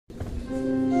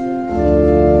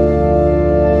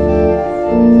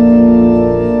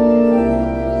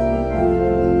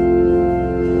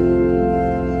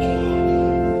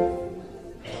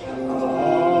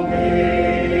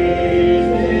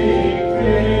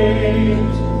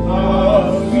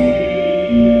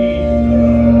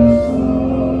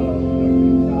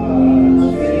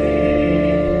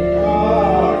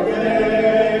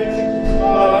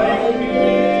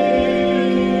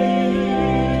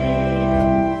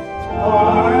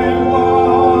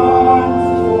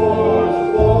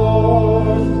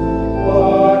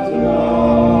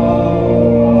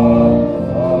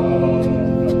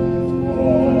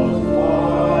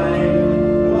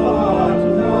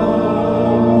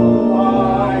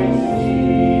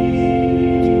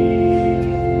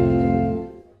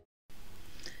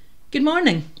Good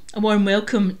morning, a warm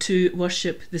welcome to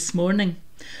worship this morning.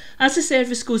 As the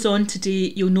service goes on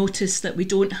today, you'll notice that we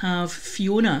don't have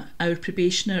Fiona, our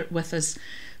probationer, with us.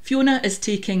 Fiona is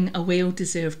taking a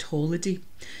well-deserved holiday.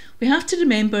 We have to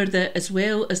remember that as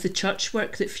well as the church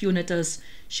work that Fiona does,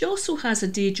 she also has a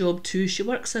day job too. She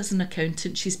works as an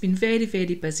accountant. She's been very,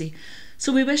 very busy.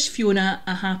 So we wish Fiona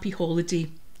a happy holiday.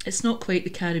 It's not quite the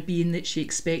Caribbean that she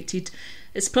expected.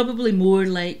 It's probably more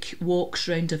like walks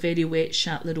round a very wet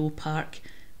Châtellerault Park.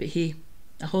 But hey,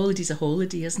 a holiday's a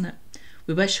holiday, isn't it?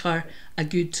 We wish her a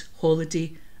good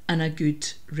holiday and a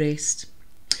good rest.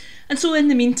 And so in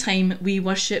the meantime, we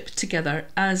worship together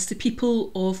as the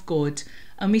people of God,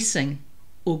 and we sing,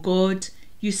 "O God,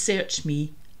 you search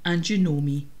me and you know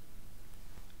me."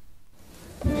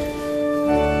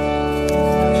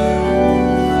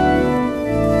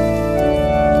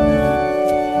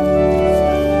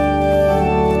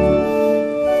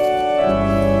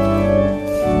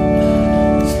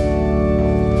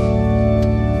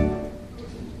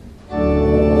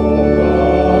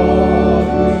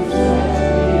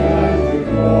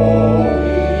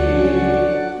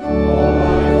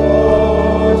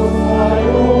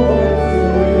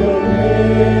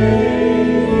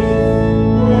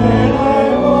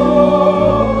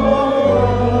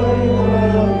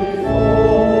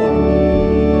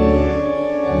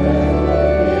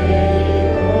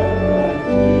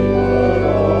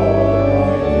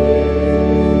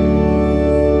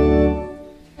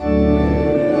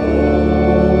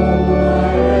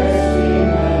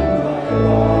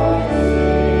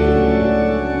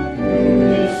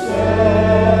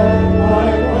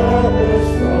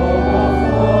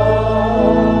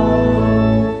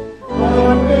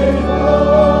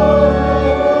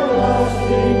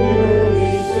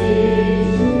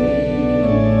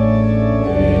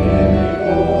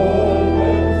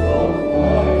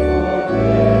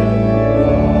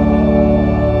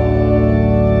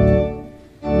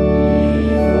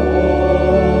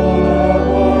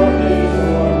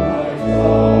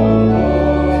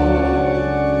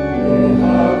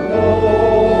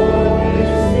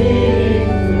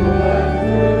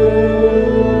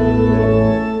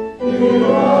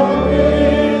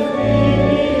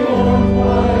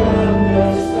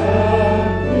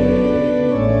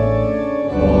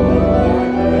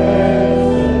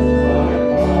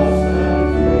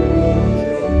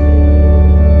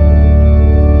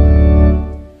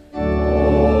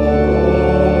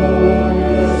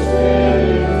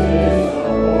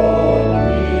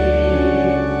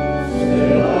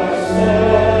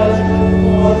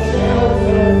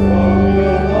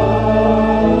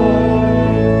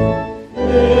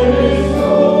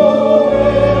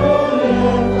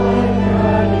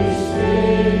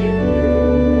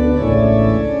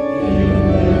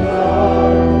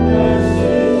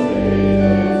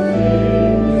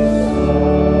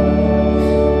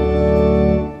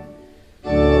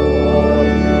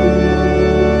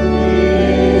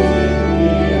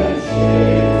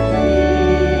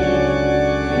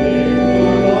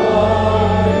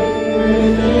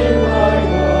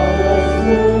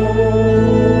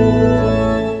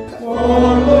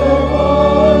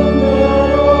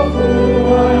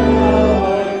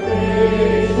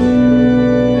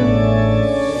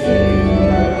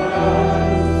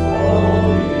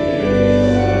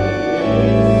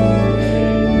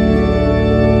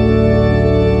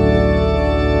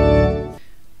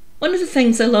 One of the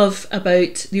things I love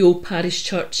about the old parish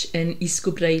church in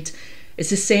Kilbride is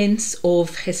the sense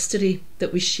of history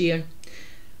that we share.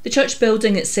 The church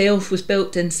building itself was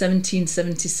built in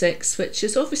 1776, which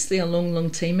is obviously a long, long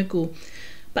time ago.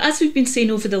 But as we've been saying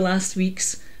over the last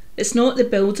weeks, it's not the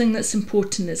building that's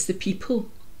important, it's the people.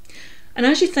 And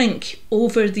as you think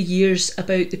over the years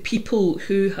about the people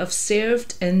who have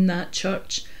served in that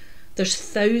church, there's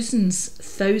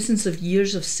thousands of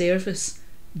years of service,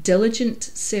 diligent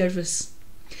service.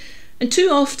 And too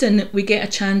often we get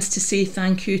a chance to say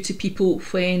thank you to people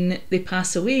when they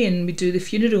pass away and we do the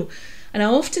funeral. And I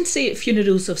often say at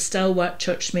funerals of stalwart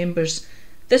church members,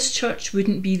 this church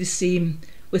wouldn't be the same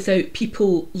without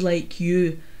people like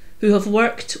you who have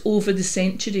worked over the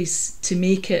centuries to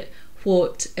make it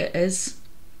what it is.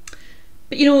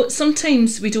 But you know,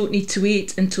 sometimes we don't need to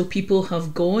wait until people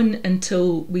have gone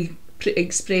until we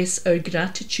express our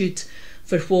gratitude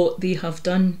for what they have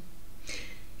done.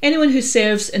 Anyone who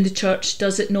serves in the church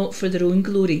does it not for their own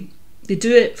glory. They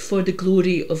do it for the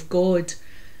glory of God.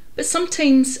 But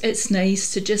sometimes it's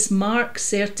nice to just mark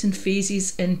certain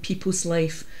phases in people's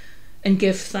life and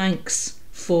give thanks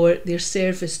for their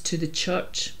service to the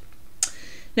church.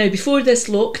 Now, before this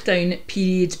lockdown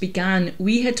period began,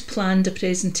 we had planned a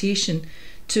presentation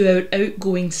to our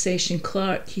outgoing session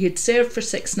clerk. He had served for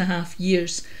 6.5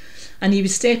 years and he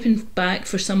was stepping back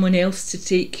for someone else to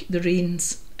take the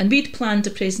reins. And we'd planned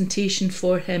a presentation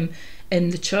for him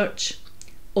in the church.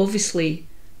 Obviously,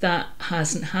 that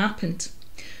hasn't happened.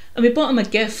 And we bought him a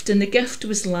gift, and the gift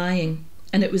was lying,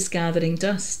 and it was gathering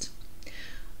dust.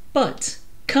 But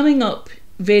coming up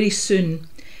very soon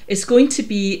is going to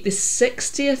be the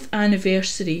 60th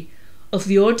anniversary of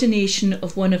the ordination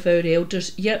of one of our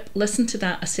elders. Yep, listen to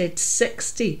that, I said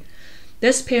 60.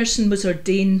 This person was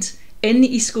ordained in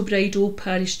the East Kilbride Old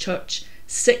Parish Church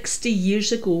 60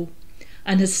 years ago,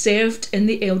 and has served in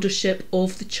the eldership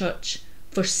of the church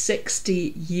for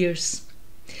 60 years.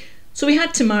 So we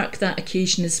had to mark that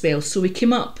occasion as well, so we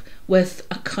came up with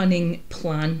a cunning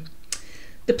plan.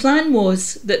 The plan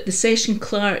was that the session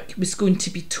clerk was going to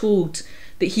be told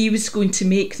that he was going to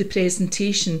make the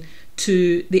presentation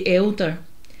to the elder,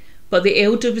 but the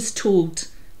elder was told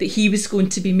that he was going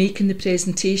to be making the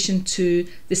presentation to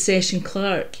the session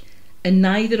clerk, and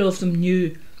neither of them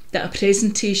knew that a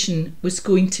presentation was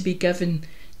going to be given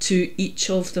to each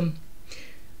of them.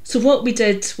 So what we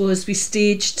did was we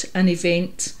staged an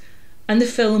event, and the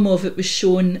film of it was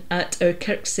shown at our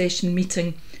Kirk session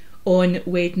meeting on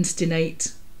Wednesday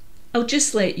night. I'll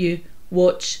just let you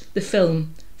watch the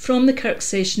film from the Kirk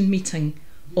session meeting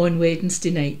on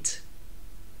Wednesday night.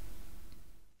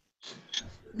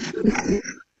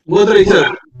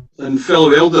 Moderator and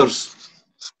fellow elders,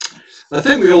 I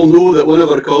think we all know that one of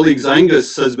our colleagues,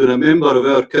 Angus, has been a member of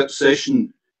our KIRT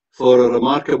session for a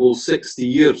remarkable 60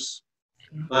 years,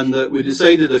 and that we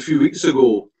decided a few weeks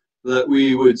ago that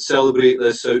we would celebrate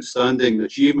this outstanding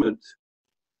achievement.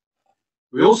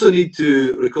 We also need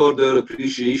to record our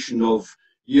appreciation of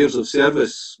years of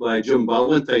service by Jim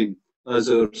Ballantyne as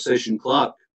our session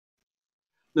clerk.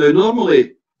 Now,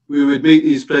 normally we would make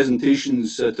these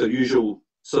presentations at our usual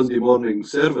Sunday morning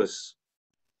service,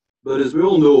 but as we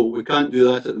all know, we can't do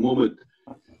that at the moment.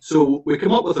 So we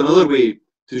come up with another way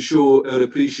to show our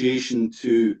appreciation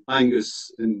to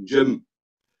Angus and Jim.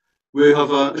 We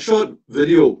have a short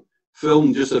video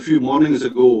filmed just a few mornings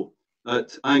ago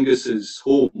at Angus's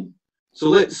home. So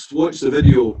let's watch the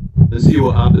video and see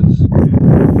what happens.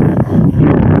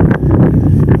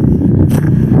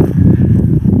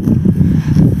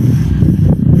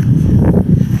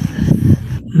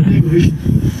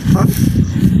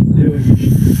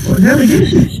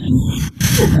 Navigation of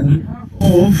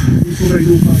the Kilbride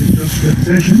Old Parish Church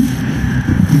session,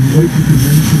 we would like to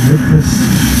present you with this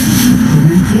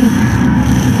memento,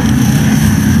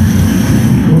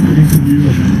 incorporating you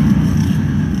of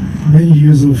many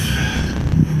years of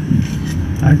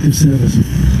active service.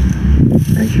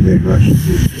 Thank you very much.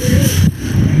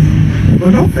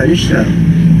 We're not finished yet.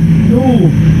 No,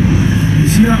 you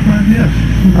see that man there?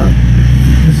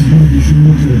 This is going to be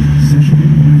shown to the session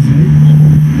meeting Wednesday night.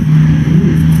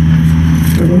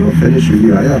 We're not finished with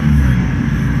you either.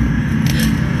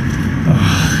 Oh,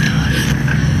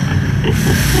 God.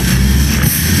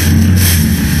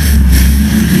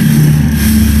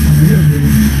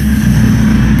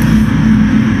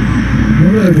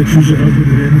 None of the trees are ugly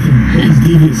or anything. It was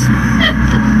devious.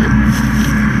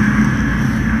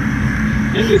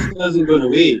 Angus hasn't gone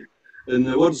away. In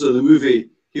the words of the movie,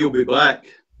 he'll be back.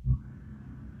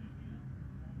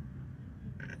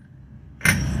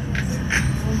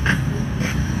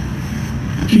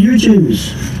 To you,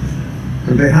 James,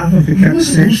 on behalf of the KIRT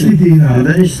session, the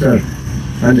minister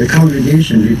and the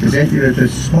congregation, we present you with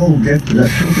this small gift as a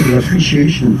token of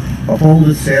appreciation of all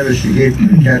the service you gave to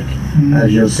the KIRT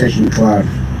as your session clerk.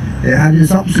 It had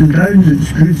its ups and downs,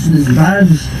 its goods and its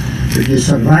bads, but you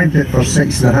survived it for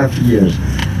 6.5 years.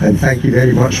 And thank you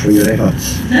very much for your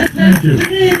efforts. Thank you.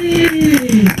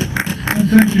 And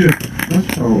thank you.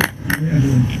 That's all.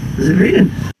 Is it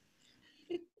raining?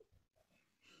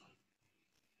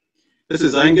 This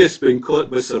is Angus being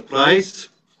caught by surprise.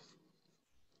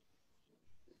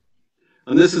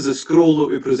 And this is a scroll that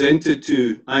we presented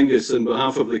to Angus on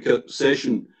behalf of the Kirk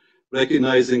session,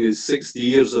 recognising his 60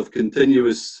 years of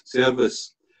continuous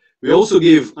service. We also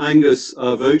gave Angus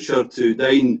a voucher to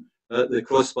dine at the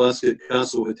Crossbasket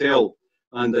Castle Hotel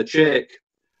and a cheque,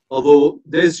 although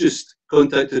Des just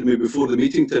contacted me before the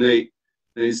meeting tonight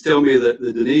and he's telling me that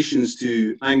the donations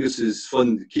to Angus's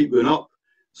fund keep going up,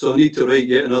 so I need to write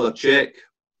yet another cheque.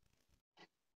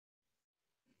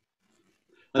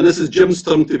 And this is Jim's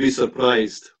turn to be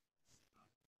surprised.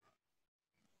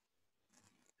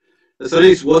 It's a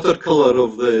nice watercolour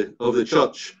of the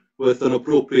church with an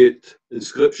appropriate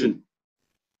inscription.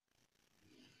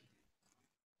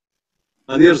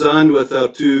 And there's Anne with our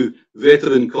two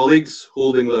veteran colleagues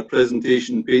holding their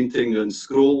presentation painting and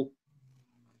scroll.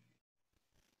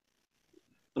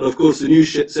 And of course the new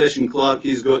session clerk,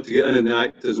 he's got to get in the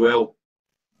act as well.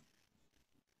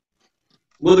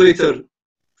 Moderator,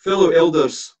 fellow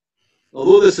elders,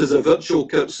 although this is a virtual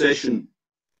Kirk session,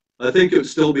 I think it would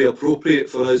still be appropriate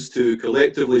for us to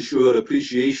collectively show our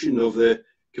appreciation of the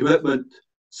commitment,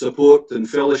 support and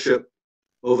fellowship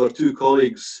of our two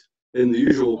colleagues in the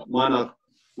usual manner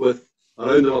with a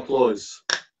round of applause.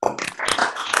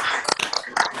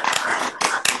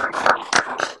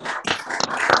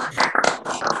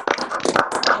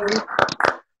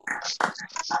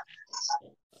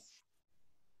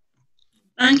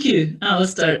 Thank you,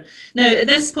 Alistair. Now, at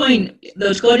this point,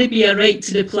 there's got to be a right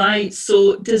to reply.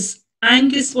 So does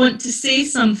Angus want to say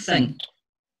something?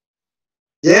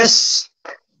 Yes,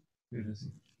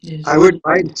 Yes. I wouldn't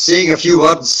mind saying a few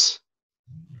words,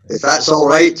 if that's all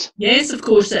right. Yes, of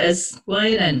course it is.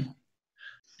 Why then?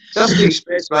 Just to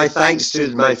express my thanks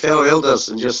to my fellow elders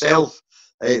and yourself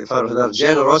for their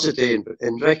generosity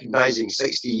in recognising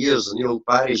 60 years in the old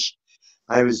parish.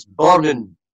 I was born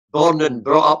and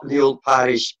brought up in the old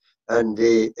parish, and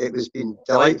it has been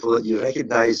delightful that you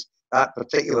recognise that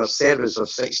particular service of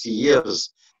 60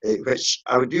 years, which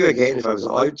I would do again if I was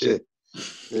allowed to.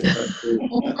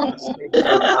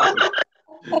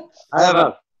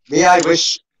 However, may I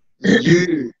wish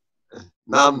you,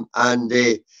 ma'am, and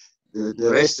the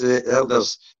rest of the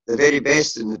elders the very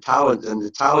best in the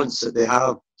talents that they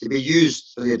have to be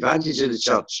used for the advantage of the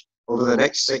church over the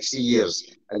next 60 years,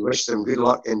 and wish them good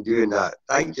luck in doing that.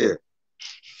 Thank you.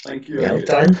 Thank you. Well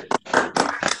done.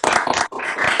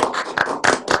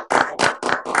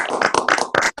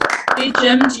 Hey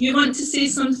Jim, do you want to say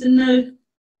something now?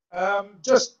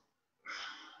 Just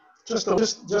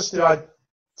to add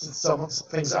to some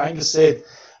things that Angus said.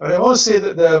 I want to say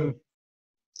that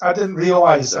I didn't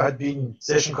realise I had been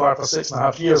session clerk for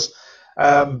 6.5 years,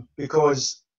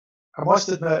 because I must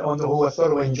admit, on the whole, I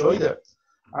thoroughly enjoyed it,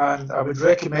 and I would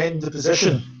recommend the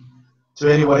position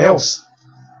to anyone else.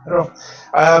 But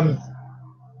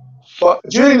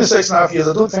during the 6.5 years,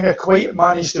 I don't think I quite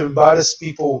managed to embarrass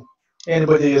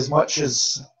anybody as much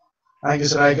as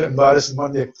Angus and I got embarrassed on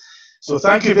Monday. So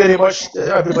thank you very much to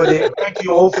everybody, and thank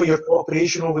you all for your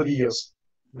cooperation over the years,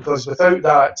 because without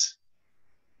that,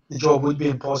 the job would be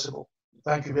impossible.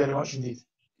 Thank you very much indeed.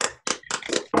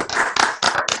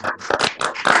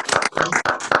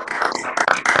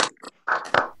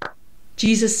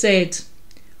 Jesus said,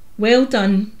 "Well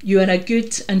done, you are a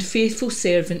good and faithful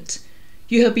servant.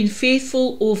 You have been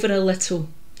faithful over a little.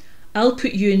 I'll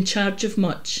put you in charge of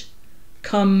much.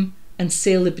 Come and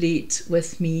celebrate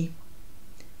with me."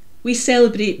 We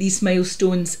celebrate these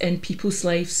milestones in people's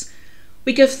lives.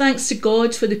 We give thanks to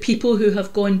God for the people who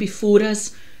have gone before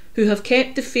us, who have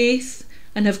kept the faith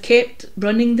and have kept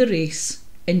running the race,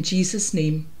 in Jesus'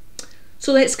 name.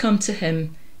 So let's come to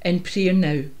him in prayer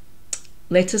now.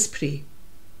 Let us pray.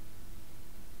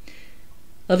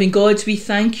 Loving God, we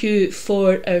thank you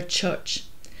for our church.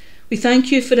 We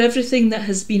thank you for everything that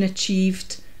has been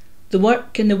achieved, the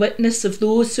work and the witness of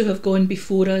those who have gone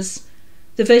before us,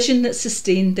 the vision that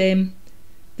sustained them,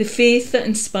 the faith that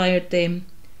inspired them.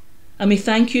 And we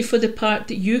thank you for the part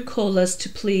that you call us to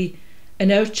play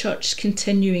in our church's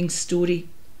continuing story.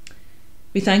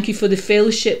 We thank you for the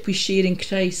fellowship we share in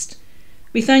Christ.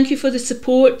 We thank you for the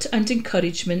support and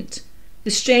encouragement,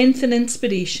 the strength and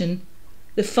inspiration,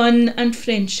 the fun and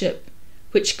friendship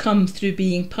which come through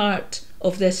being part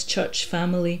of this church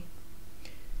family.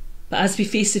 But as we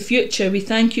face the future, we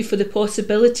thank you for the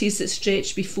possibilities that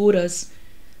stretch before us,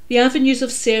 the avenues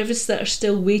of service that are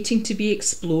still waiting to be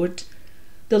explored,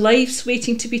 the lives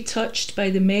waiting to be touched by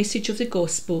the message of the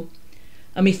gospel.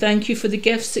 And we thank you for the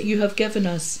gifts that you have given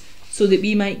us so that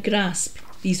we might grasp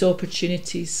these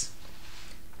opportunities.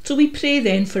 So we pray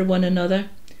then for one another,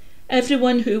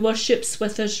 everyone who worships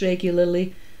with us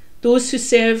regularly, those who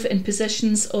serve in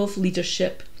positions of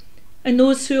leadership, and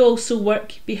those who also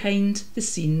work behind the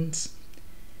scenes.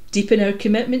 deepen our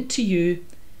commitment to you,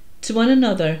 to one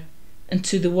another, and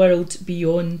to the world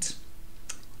beyond.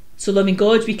 So, loving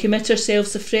God, we commit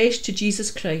ourselves afresh to Jesus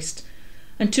Christ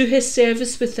and to his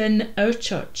service within our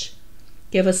church.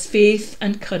 Give us faith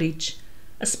and courage,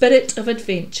 a spirit of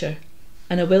adventure,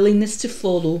 and a willingness to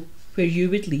follow where you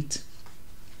would lead.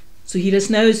 So hear us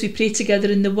now as we pray together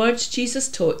in the words Jesus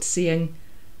taught, saying,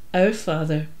 Our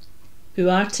Father, who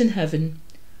art in heaven,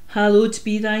 hallowed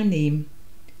be thy name.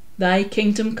 Thy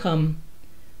kingdom come,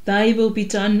 thy will be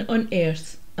done on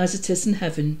earth as it is in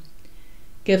heaven.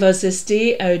 Give us this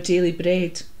day our daily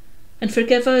bread, and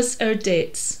forgive us our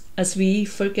debts as we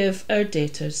forgive our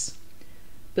debtors.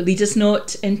 But lead us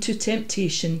not into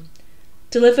temptation.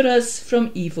 Deliver us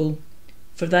from evil.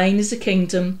 For thine is the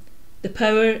kingdom, the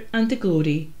power and the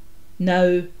glory,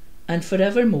 now and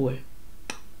forevermore.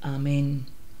 Amen.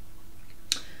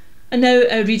 And now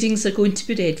our readings are going to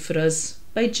be read for us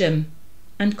by Jim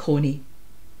and Connie.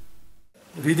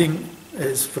 The reading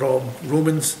is from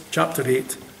Romans chapter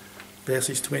 8,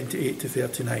 verses 28 to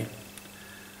 39.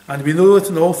 And we know that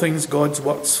in all things God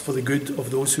works for the good of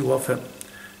those who love him,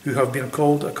 who have been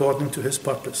called according to his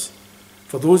purpose.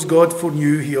 For those God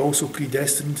foreknew, he also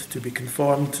predestined to be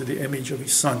conformed to the image of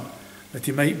his Son, that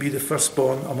he might be the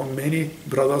firstborn among many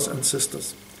brothers and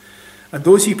sisters. And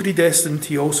those he predestined,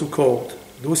 he also called.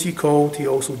 Those he called, he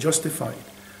also justified.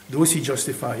 Those he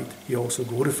justified, he also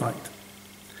glorified.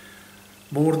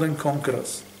 More than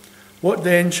conquerors. What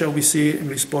then shall we say in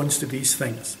response to these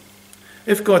things?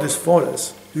 If God is for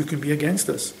us, who can be against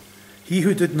us? He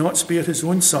who did not spare his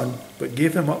own Son, but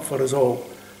gave him up for us all,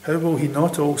 how will he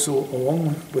not also,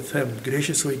 along with him,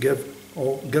 graciously give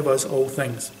us all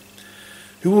things?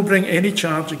 Who will bring any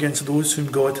charge against those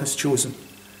whom God has chosen?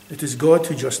 It is God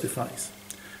who justifies.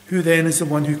 Who then is the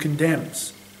one who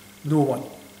condemns? No one.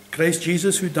 Christ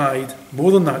Jesus, who died,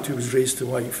 more than that, who was raised to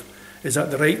life, is at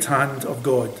the right hand of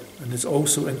God and is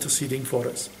also interceding for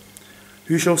us.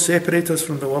 Who shall separate us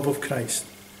from the love of Christ?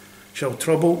 Shall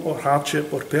trouble or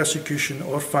hardship or persecution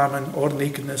or famine or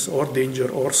nakedness or danger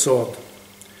or sword?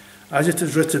 As it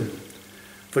is written,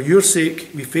 for your sake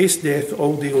we face death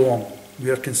all day long. We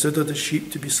are considered as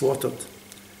sheep to be slaughtered.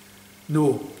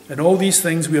 No, in all these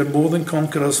things we are more than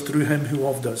conquerors through him who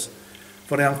loved us.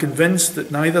 For I am convinced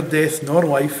that neither death nor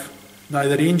life,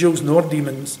 neither angels nor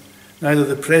demons, neither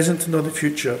the present nor the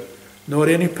future, nor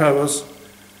any powers,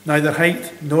 neither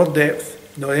height nor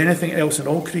depth, nor anything else in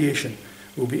all creation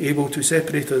will be able to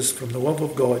separate us from the love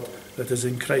of God that is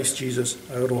in Christ Jesus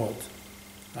our Lord.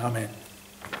 Amen.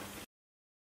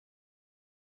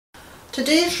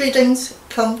 Today's readings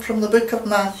come from the book of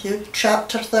Matthew,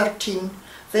 chapter 13,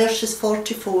 verses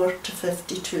 44 to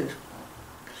 52.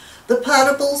 The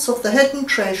parables of the hidden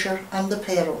treasure and the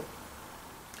pearl.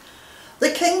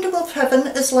 The kingdom of heaven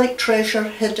is like treasure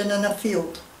hidden in a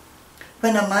field.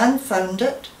 When a man found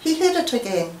it, he hid it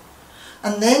again,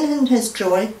 and then in his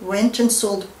joy went and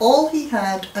sold all he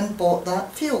had and bought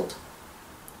that field.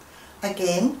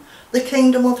 Again, the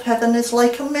kingdom of heaven is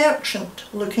like a merchant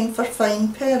looking for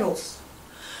fine pearls.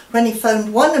 When he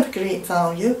found one of great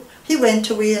value, he went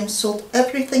away and sold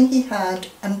everything he had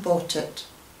and bought it.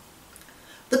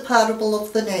 The parable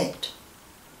of the net.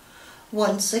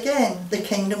 Once again, the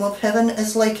kingdom of heaven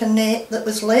is like a net that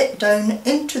was let down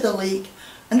into the lake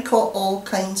and caught all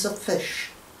kinds of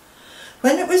fish.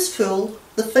 When it was full,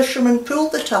 the fishermen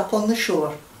pulled it up on the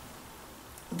shore.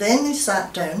 Then they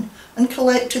sat down and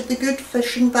collected the good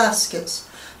fish in baskets,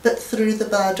 but threw the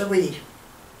bad away.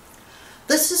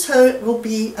 This is how it will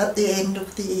be at the end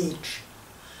of the age.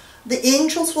 The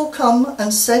angels will come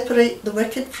and separate the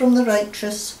wicked from the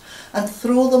righteous and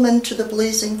throw them into the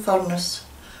blazing furnace,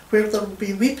 where there will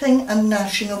be weeping and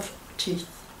gnashing of teeth.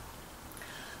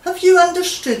 Have you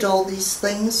understood all these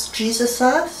things? Jesus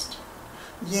asked.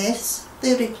 Yes,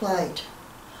 they replied.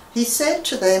 He said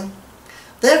to them,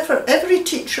 therefore every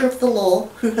teacher of the law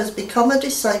who has become a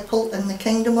disciple in the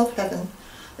kingdom of heaven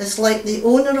is like the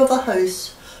owner of a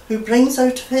house who brings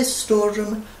out of his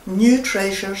storeroom new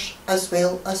treasures as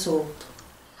well as old.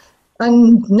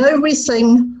 And now we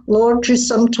sing, Lord, you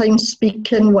sometimes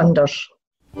speak in wonders.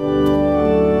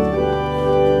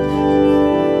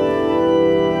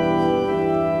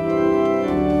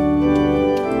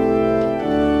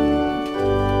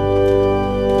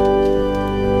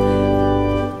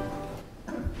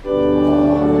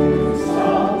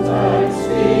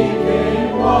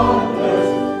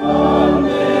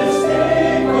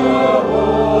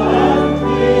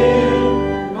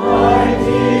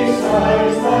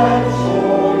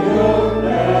 Show your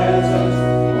presence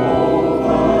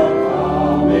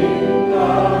overcoming.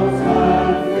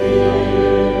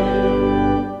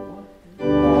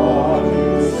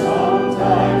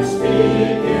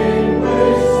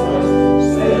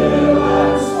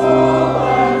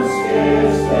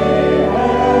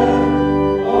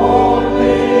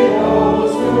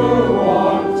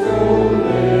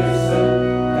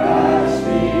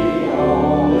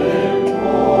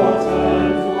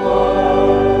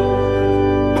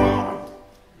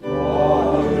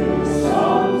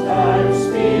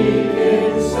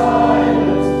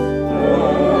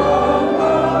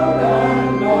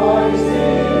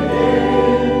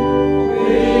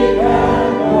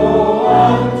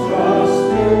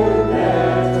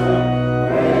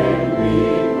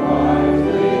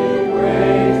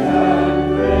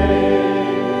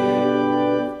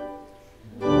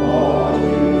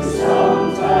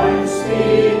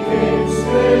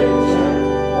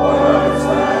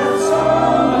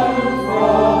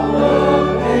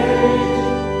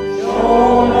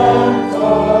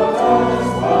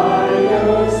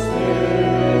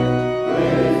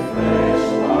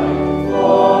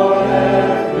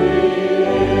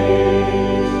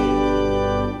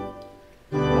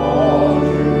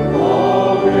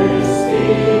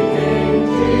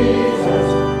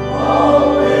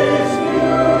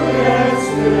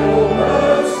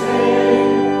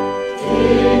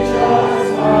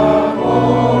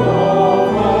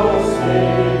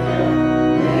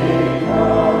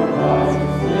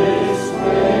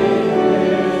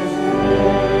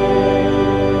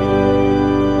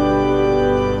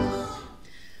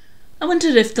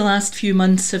 if the last few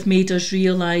months have made us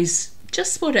realise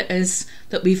just what it is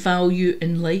that we value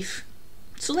in life.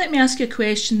 So let me ask you a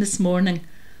question this morning.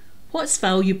 What's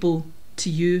valuable to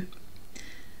you?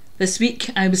 This week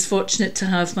I was fortunate to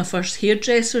have my first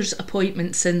hairdresser's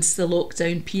appointment since the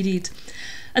lockdown period.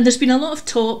 And there's been a lot of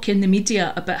talk in the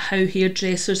media about how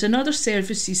hairdressers and other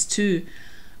services too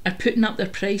are putting up their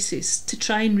prices to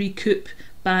try and recoup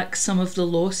back some of the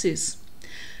losses.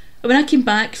 When I came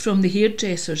back from the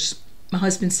hairdressers, my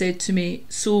husband said to me,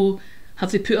 "So,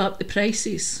 have they put up the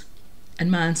prices?" And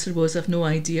my answer was, "I've no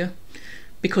idea,"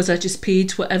 because I just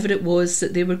paid whatever it was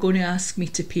that they were going to ask me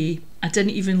to pay. I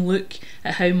didn't even look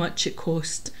at how much it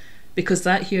cost, because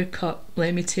that haircut,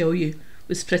 let me tell you,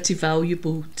 was pretty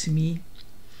valuable to me.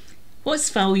 What's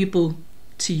valuable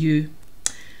to you?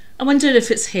 I wonder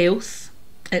if it's health,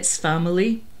 it's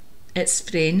family, it's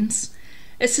friends.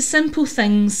 It's the simple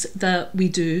things that we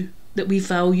do that we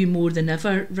value more than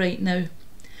ever right now.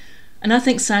 And I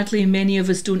think sadly many of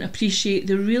us don't appreciate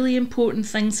the really important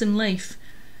things in life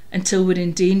until we're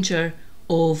in danger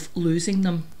of losing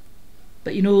them.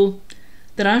 But you know,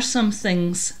 there are some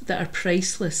things that are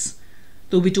priceless,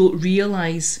 though we don't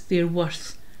realise their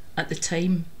worth at the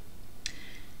time.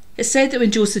 It's said that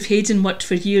when Joseph Haydn worked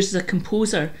for years as a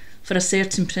composer for a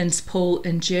certain Prince Paul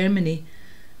in Germany,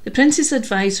 the prince's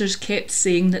advisors kept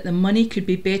saying that the money could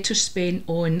be better spent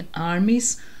on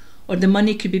armies, or the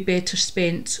money could be better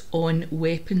spent on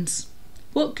weapons.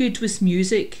 What good was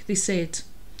music, they said.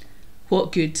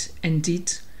 What good,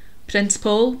 indeed. Prince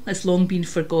Paul has long been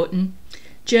forgotten.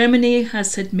 Germany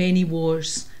has had many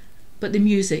wars, but the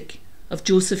music of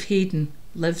Joseph Haydn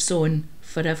lives on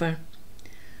forever.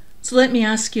 So let me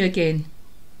ask you again,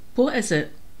 what is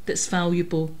it that's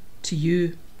valuable to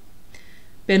you?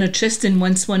 Bernard Tristan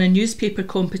once won a newspaper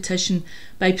competition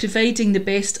by providing the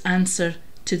best answer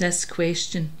to this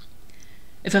question.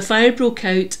 If a fire broke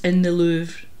out in the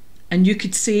Louvre and you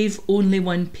could save only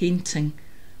one painting,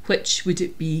 which would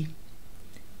it be?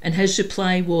 And his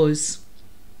reply was,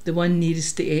 the one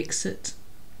nearest the exit.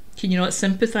 Can you not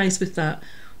sympathise with that?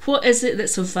 What is it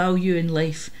that's of value in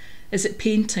life? Is it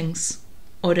paintings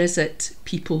or is it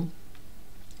people?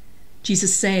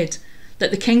 Jesus said that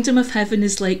the kingdom of heaven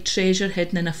is like treasure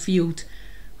hidden in a field,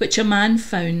 which a man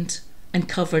found and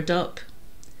covered up.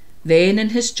 Then in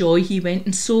his joy he went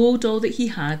and sold all that he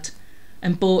had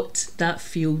and bought that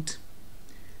field.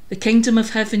 The kingdom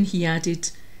of heaven, he added,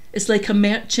 is like a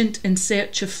merchant in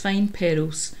search of fine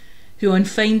pearls, who on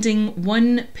finding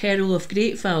one pearl of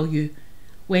great value,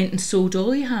 went and sold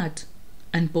all he had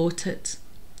and bought it.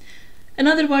 In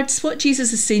other words, what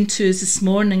Jesus is saying to us this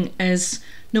morning is,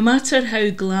 no matter how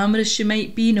glamorous you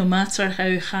might be, no matter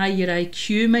how high your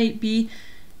IQ might be,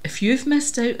 if you've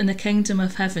missed out on the kingdom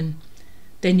of heaven,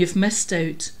 then you've missed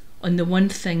out on the one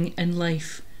thing in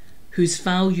life whose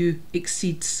value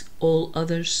exceeds all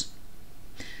others.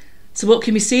 So what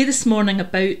can we say this morning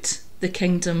about the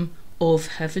kingdom of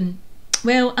heaven?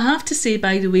 Well, I have to say,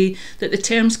 by the way, that the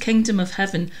terms kingdom of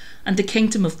heaven and the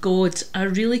kingdom of God are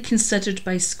really considered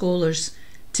by scholars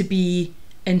to be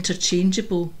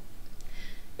interchangeable.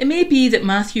 It may be that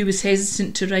Matthew was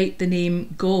hesitant to write the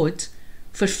name God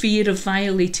for fear of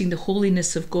violating the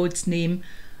holiness of God's name,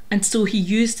 and so he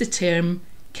used the term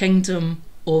kingdom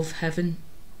of heaven.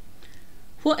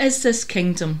 What is this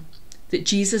kingdom that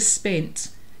Jesus spent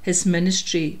his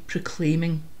ministry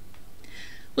proclaiming?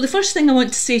 Well, the first thing I want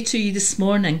to say to you this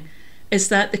morning is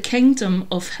that the kingdom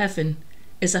of heaven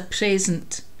is a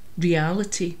present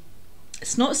reality.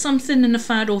 It's not something in a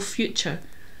far-off future.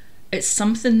 It's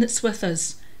something that's with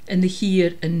us in the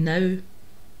here and now.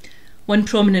 One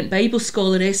prominent Bible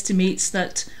scholar estimates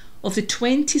that of the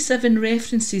 27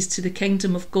 references to the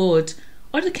kingdom of God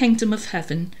or the kingdom of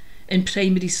heaven in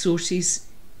primary sources,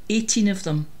 18 of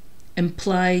them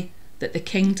imply that the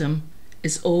kingdom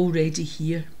is already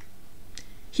here.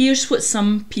 Here's what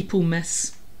some people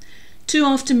miss. Too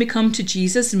often we come to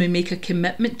Jesus and we make a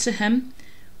commitment to him,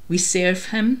 we serve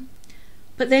him,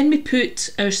 but then we put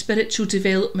our spiritual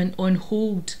development on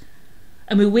hold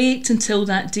and we wait until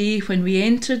that day when we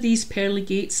enter these pearly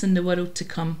gates in the world to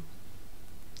come.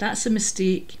 That's a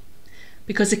mistake,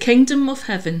 because the kingdom of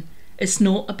heaven is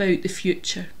not about the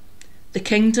future. The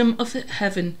kingdom of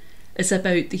heaven is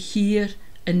about the here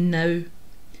and now.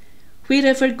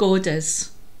 Wherever God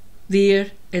is,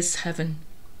 there is heaven.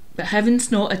 But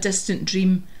heaven's not a distant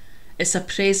dream, it's a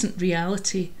present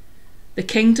reality. The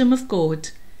kingdom of God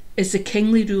is the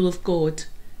kingly rule of God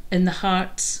in the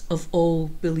hearts of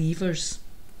all believers.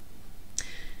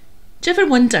 Do you ever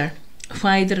wonder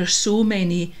why there are so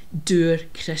many dour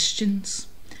Christians?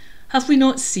 Have we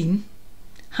not seen?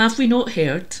 Have we not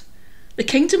heard? The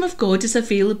kingdom of God is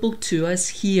available to us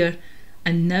here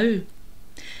and now.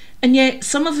 And yet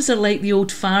some of us are like the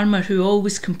old farmer who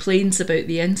always complains about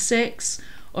the insects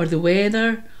or the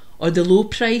weather or the low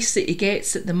price that he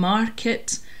gets at the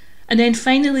market. And then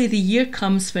finally the year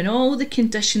comes when all the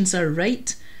conditions are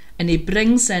right and he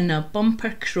brings in a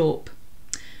bumper crop.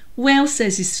 Well,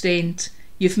 says his friend,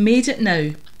 you've made it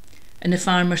now. And the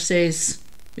farmer says,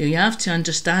 well, you have to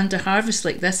understand a harvest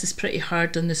like this is pretty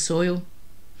hard on the soil.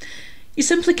 You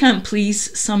simply can't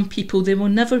please some people. They will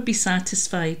never be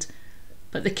satisfied.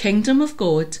 But the kingdom of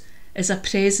God is a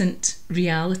present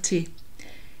reality.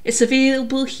 It's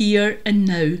available here and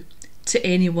now to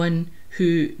anyone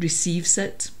who receives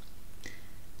it.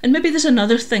 And maybe there's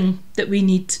another thing that we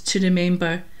need to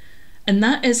remember, and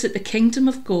that is that the kingdom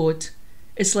of God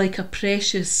is like a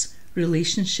precious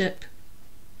relationship.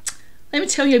 Let me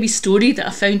tell you a wee story that I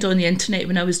found on the internet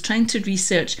when I was trying to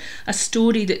research a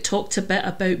story that talked a bit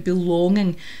about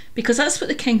belonging, because that's what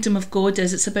the kingdom of God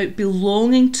is. It's about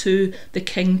belonging to the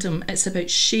kingdom. It's about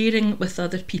sharing with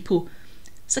other people.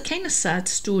 It's a kind of sad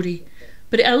story,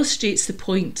 but it illustrates the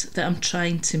point that I'm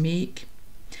trying to make.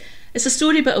 It's a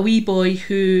story about a wee boy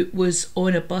who was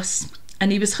on a bus,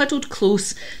 and he was huddled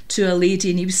close to a lady,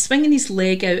 and he was swinging his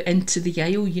leg out into the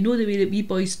aisle, you know the way that wee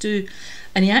boys do,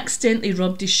 and he accidentally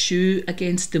rubbed his shoe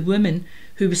against the woman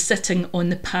who was sitting on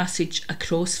the passage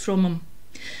across from him.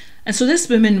 And so this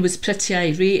woman was pretty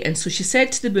irate, and so she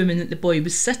said to the woman that the boy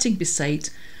was sitting beside,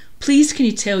 please can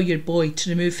you tell your boy to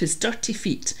remove his dirty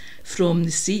feet from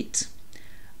the seat?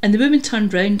 And the woman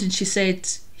turned round and she said,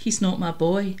 he's not my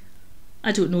boy.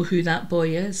 I don't know who that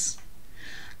boy is.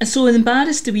 And so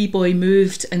embarrassed, the wee boy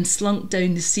moved and slunk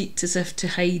down the seat as if to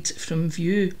hide from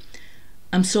view.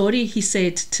 I'm sorry, he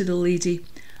said to the lady.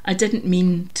 I didn't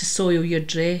mean to soil your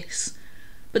dress.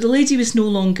 But the lady was no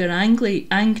longer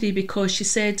angry because she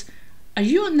said, are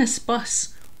you on this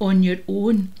bus on your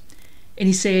own? And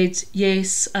he said,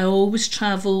 yes, I always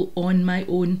travel on my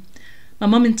own. My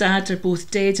mum and dad are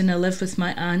both dead and I live with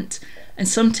my aunt, and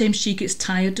sometimes she gets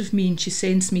tired of me and she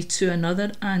sends me to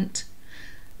another aunt.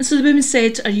 And so the woman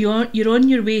said, you're on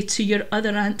your way to your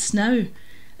other aunts now?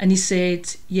 And he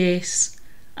said, yes,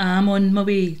 I'm on my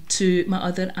way to my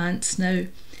other aunts now.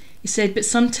 He said, but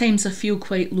sometimes I feel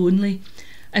quite lonely,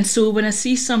 and so when I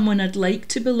see someone I'd like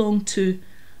to belong to,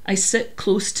 I sit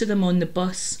close to them on the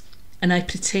bus and I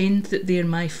pretend that they're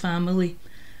my family.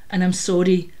 And I'm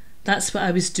sorry, that's what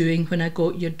I was doing when I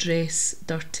got your dress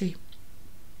dirty.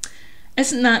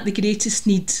 Isn't that the greatest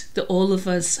need that all of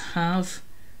us have?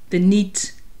 The need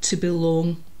to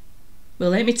belong.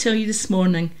 Well, let me tell you this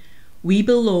morning, we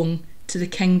belong to the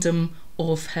kingdom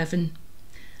of heaven.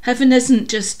 Heaven isn't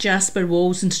just jasper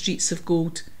walls and streets of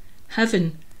gold.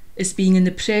 Heaven is being in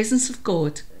the presence of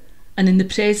God and in the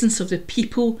presence of the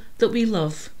people that we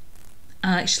love.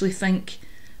 I actually think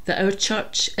that our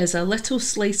church is a little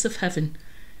slice of heaven,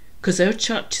 because our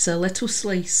church is a little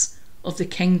slice of the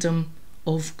kingdom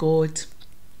of God.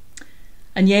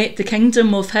 And yet the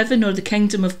kingdom of heaven, or the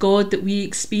kingdom of God that we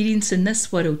experience in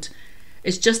this world,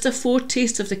 is just a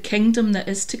foretaste of the kingdom that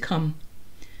is to come,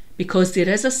 because there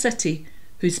is a city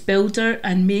whose builder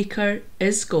and maker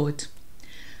is God.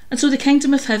 And so the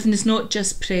kingdom of heaven is not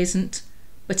just present,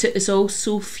 but it is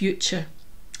also future.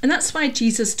 And that's why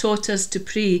Jesus taught us to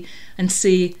pray and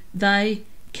say, thy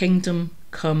kingdom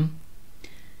come.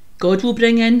 God will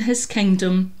bring in his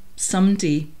kingdom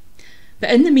someday.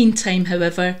 But in the meantime,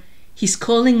 however, he's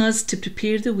calling us to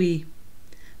prepare the way,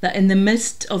 that in the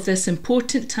midst of this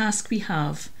important task we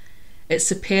have, it's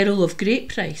a pearl of great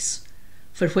price,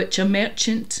 for which a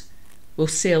merchant will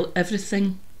sell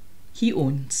everything he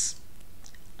owns.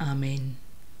 Amen.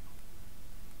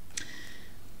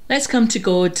 Let's come to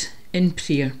God in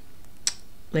prayer.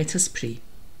 Let us pray.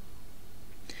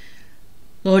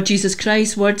 Lord Jesus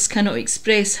Christ, words cannot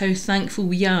express how thankful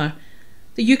we are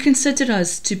that you consider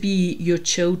us to be your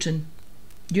children,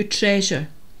 your treasure,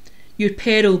 your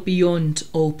pearl beyond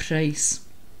all price.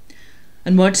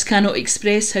 And words cannot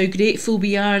express how grateful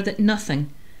we are that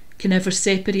nothing can ever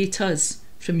separate us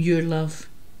from your love.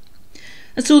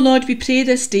 And so, Lord, we pray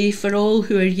this day for all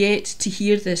who are yet to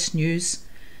hear this news.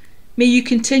 May you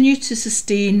continue to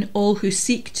sustain all who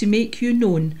seek to make you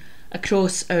known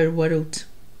across our world.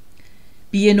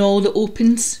 Be in all that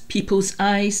opens people's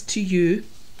eyes to you,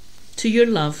 to your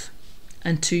love,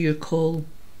 and to your call.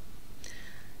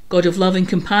 God of love and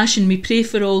compassion, we pray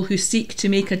for all who seek to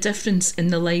make a difference in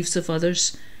the lives of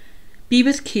others. Be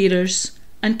with carers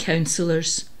and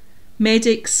counsellors,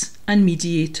 medics and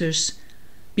mediators.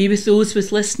 Be with those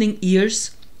with listening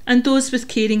ears and those with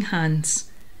caring hands.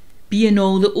 Be in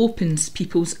all that opens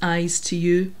people's eyes to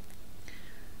you.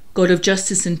 God of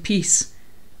justice and peace,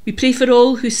 we pray for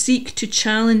all who seek to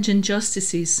challenge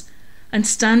injustices and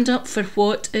stand up for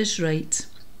what is right.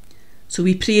 So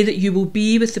we pray that you will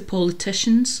be with the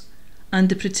politicians and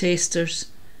the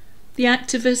protesters, the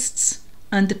activists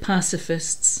and the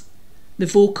pacifists, the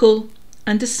vocal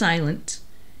and the silent,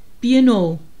 be in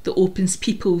all that opens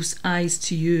people's eyes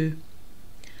to you.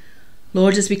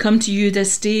 Lord, as we come to you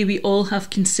this day, we all have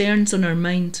concerns on our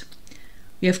mind.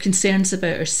 We have concerns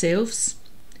about ourselves,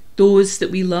 those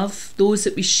that we love, those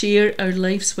that we share our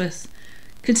lives with,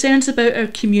 concerns about our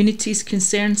communities,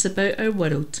 concerns about our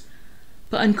world.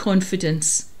 But in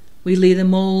confidence, we lay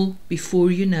them all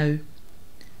before you now.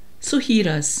 So hear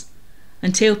us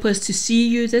and help us to see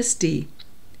you this day.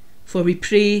 For we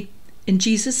pray in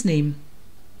Jesus' name.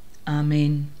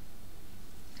 Amen.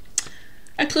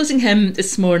 Our closing hymn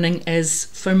this morning is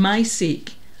For My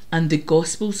Sake and the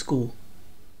Gospels Go.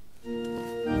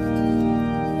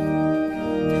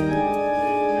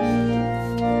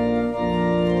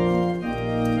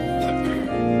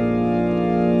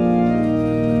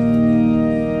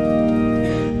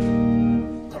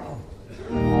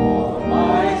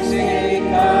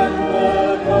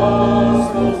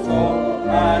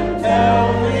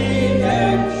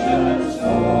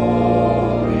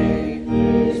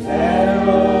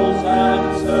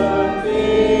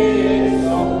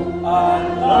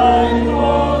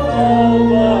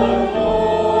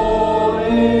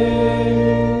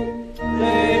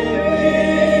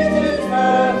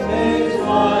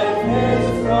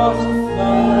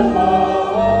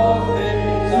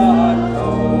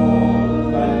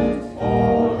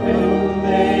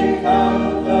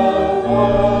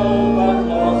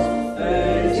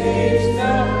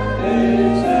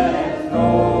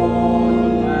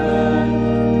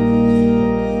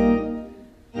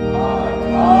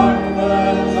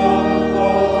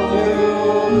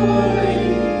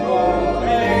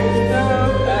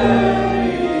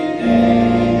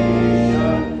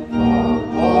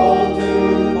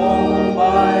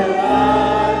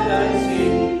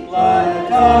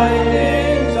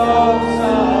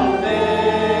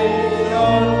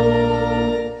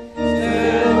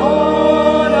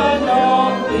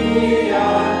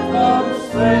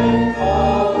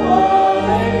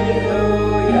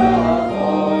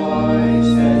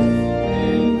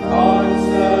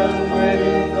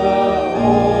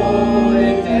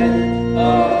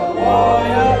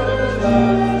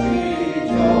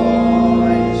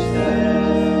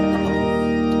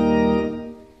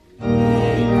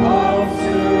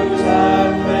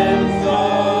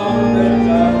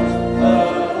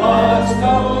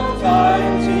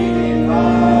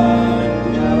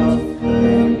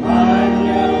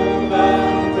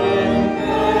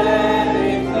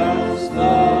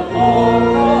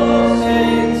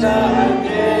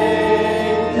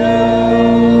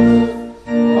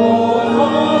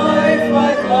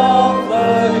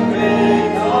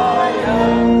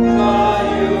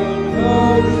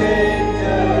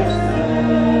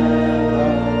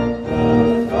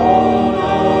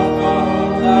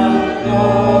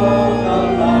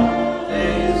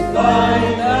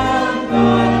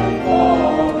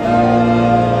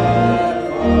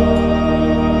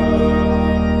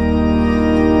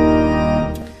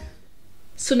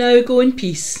 So now go in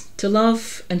peace to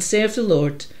love and serve the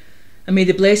Lord, and may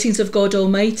the blessings of God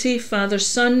Almighty, Father,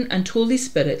 Son and Holy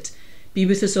Spirit be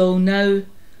with us all now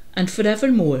and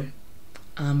forevermore.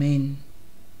 Amen.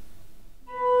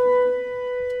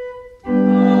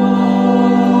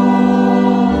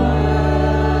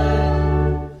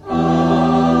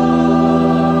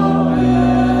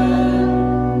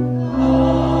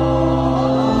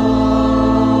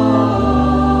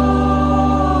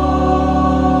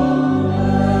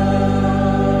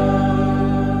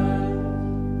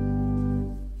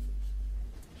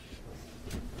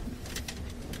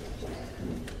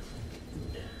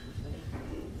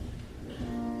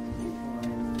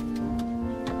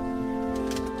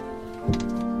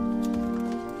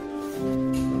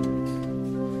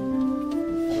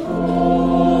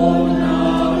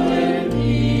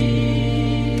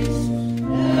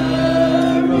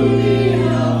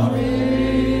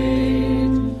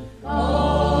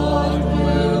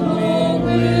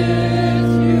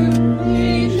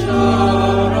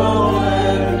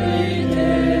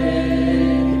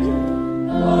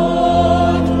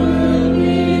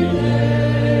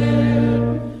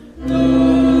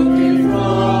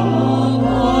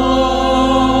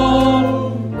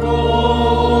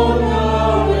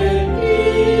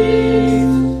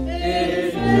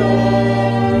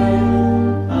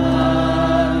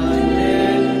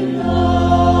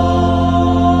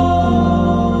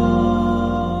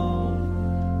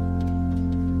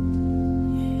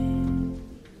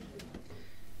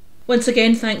 Once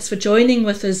again, thanks for joining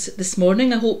with us this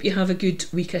morning. I hope you have a good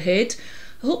week ahead.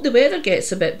 I hope the weather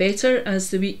gets a bit better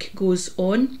as the week goes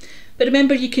on. But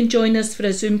remember, you can join us for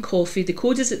a Zoom coffee. The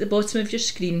code is at the bottom of your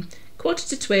screen,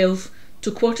 12:45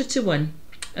 to 1:45,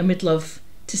 and we'd love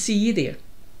to see you there.